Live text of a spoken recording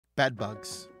Bed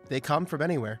bugs. They come from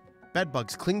anywhere. Bed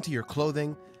bugs cling to your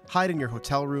clothing, hide in your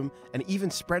hotel room, and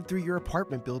even spread through your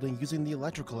apartment building using the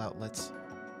electrical outlets.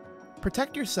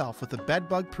 Protect yourself with a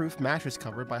bedbug-proof mattress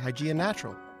cover by Hygiene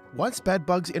Natural. Once bed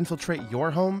bugs infiltrate your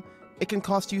home, it can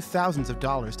cost you thousands of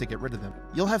dollars to get rid of them.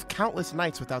 You'll have countless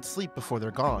nights without sleep before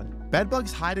they're gone. Bed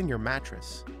bugs hide in your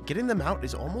mattress. Getting them out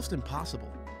is almost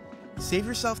impossible. Save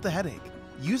yourself the headache.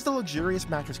 Use the luxurious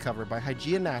mattress cover by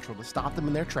Hygiene Natural to stop them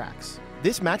in their tracks.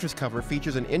 This mattress cover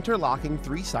features an interlocking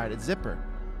 3-sided zipper.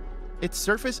 Its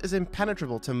surface is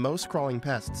impenetrable to most crawling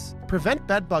pests. Prevent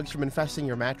bed bugs from infesting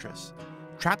your mattress.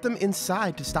 Trap them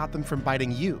inside to stop them from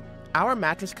biting you. Our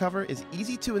mattress cover is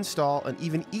easy to install and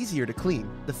even easier to clean.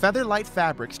 The feather-light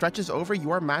fabric stretches over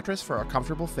your mattress for a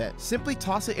comfortable fit. Simply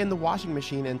toss it in the washing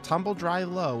machine and tumble dry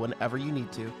low whenever you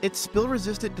need to. Its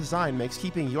spill-resistant design makes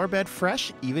keeping your bed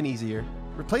fresh even easier.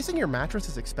 Replacing your mattress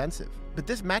is expensive, but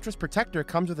this mattress protector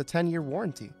comes with a 10-year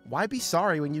warranty. Why be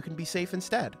sorry when you can be safe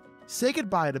instead? Say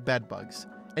goodbye to bed bugs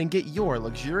and get your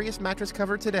luxurious mattress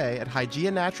cover today at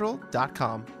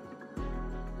hygienenatural.com.